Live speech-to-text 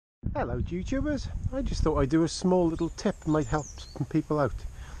Hello YouTubers, I just thought I'd do a small little tip that might help some people out.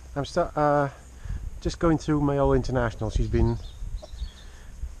 I'm just going through my old International. Hasn't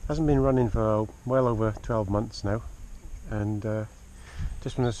been running for well over 12 months now, and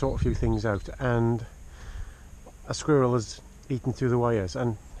just want to sort a few things out, and a squirrel has eaten through the wires,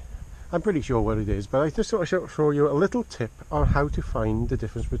 and I'm pretty sure what it is, but I just thought I'd show you a little tip on how to find the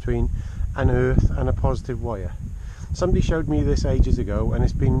difference between an earth and a positive wire. Somebody showed me this ages ago, and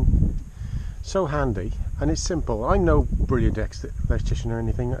it's been so handy, and it's simple. I'm no brilliant electrician or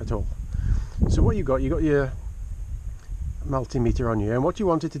anything at all. So what you got your multimeter on you, and what you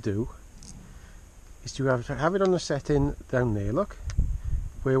want it to do is to have it on a setting down there, look,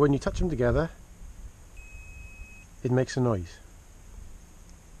 where when you touch them together it makes a noise.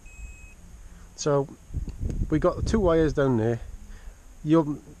 So we got the two wires down there.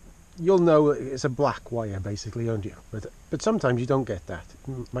 You'll know it's a black wire basically, aren't you? But sometimes you don't get that.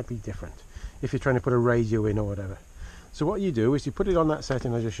 It might be different if you're trying to put a radio in or whatever. So what you do is you put it on that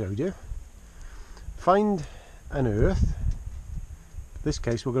setting I just showed you. Find an earth. In this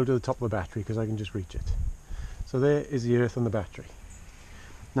case we'll go to the top of the battery because I can just reach it. So there is the earth on the battery.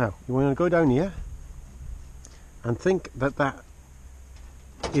 Now you want to go down here and think that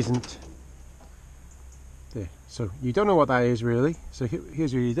isn't there. So you don't know what that is really. So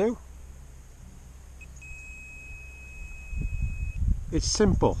here's what you do. It's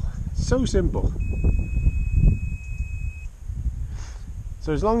simple, so simple.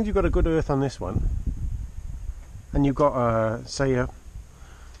 So as long as you've got a good earth on this one, and you've got say a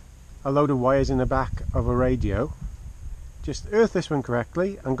load of wires in the back of a radio, just earth this one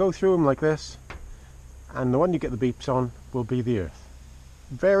correctly and go through them like this, and the one you get the beeps on will be the earth.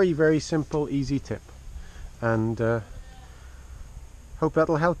 Very, very simple, easy tip, and hope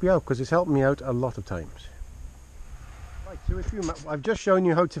that'll help you out, because it's helped me out a lot of times. Right, so I've just shown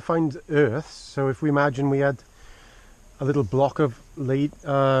you how to find earths. So if we imagine we had a little block of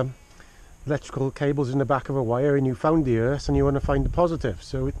electrical cables in the back of a wire, and you found the earth and you want to find the positive.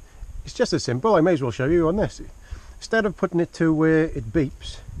 So it's just as simple. I may as well show you on this. Instead of putting it to where it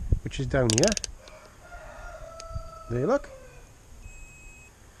beeps, which is down here, there, look.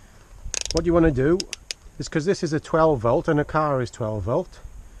 What you want to do is, because this is a 12 volt and a car is 12 volt,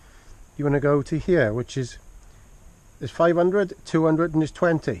 you want to go to here, which is 500, 200 and is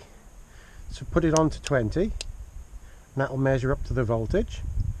 20. So put it on to 20, and that will measure up to the voltage.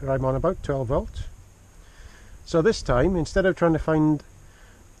 I'm on about 12 volts. So this time, instead of trying to find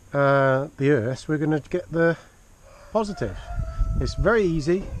the earth, we're going to get the positive. It's very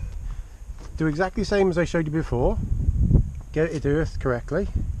easy. Do exactly the same as I showed you before. Get it earthed correctly.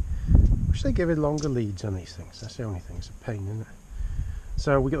 Wish they give it longer leads on these things. That's the only thing. It's a pain, isn't it?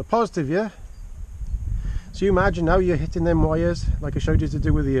 So we get the positive here. So you imagine now you're hitting them wires like I showed you to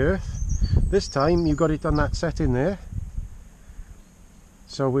do with the earth. This time you got it on that setting there.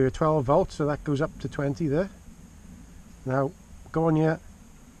 So we're 12 volts, so that goes up to 20 there. Now go on here.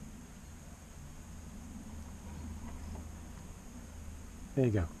 There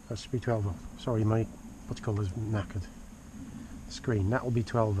you go. That should be 12 volt. Sorry, my what's called is knackered screen. That will be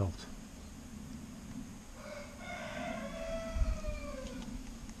 12 volt.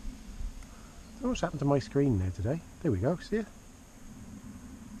 What's happened to my screen there today? There we go, see it?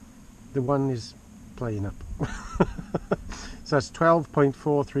 The one is playing up. So that's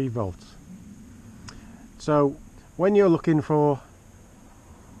 12.43 volts. So when you're looking for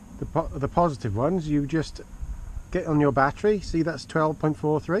the positive ones, you just get on your battery. See, that's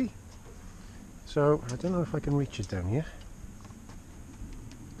 12.43. So I don't know if I can reach it down here.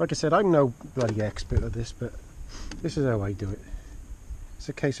 Like I said, I'm no bloody expert at this, but this is how I do it. It's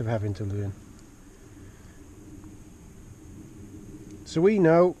a case of having to learn. So we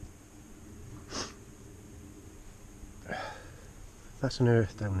know that's an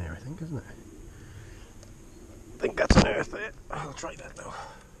earth down there, I think, isn't it? I think that's an earth there. I'll try that though.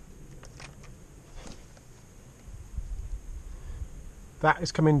 That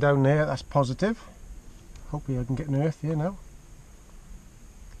is coming down there, that's positive. Hopefully I can get an earth here now.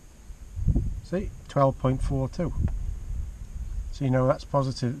 See, 12.42. So you know that's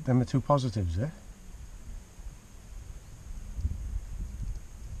positive, them are two positives there.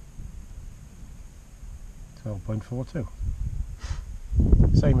 .42.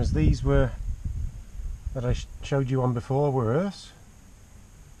 Same as these were that I showed you on before were earths.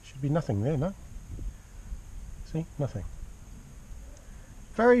 Should be nothing there, no? See, nothing.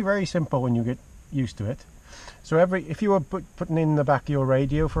 Very, very simple when you get used to it. So if you were putting in the back of your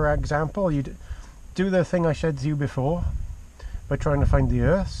radio, for example, you'd do the thing I showed you before by trying to find the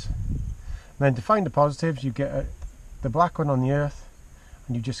earths. And then to find the positives, you get the black one on the earth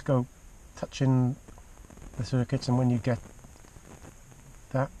and you just go touching the circuits, and when you get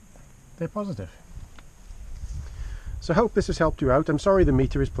that, they're positive. So I hope this has helped you out. I'm sorry the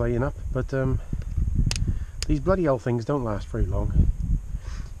meter is playing up, but these bloody old things don't last very long.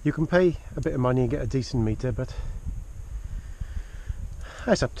 You can pay a bit of money and get a decent meter, but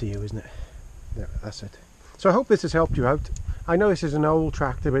that's up to you, isn't it? Yeah, that's it. So I hope this has helped you out. I know this is an old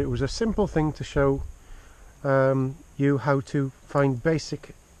tractor, but it was a simple thing to show you how to find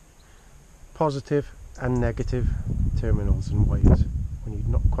basic positive and negative terminals and wires when you're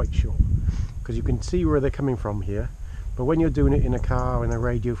not quite sure, because you can see where they're coming from here, but when you're doing it in a car, in a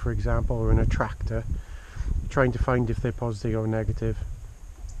radio for example, or in a tractor, trying to find if they're positive or negative,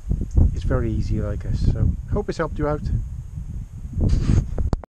 it's very easy like this. So hope it's helped you out.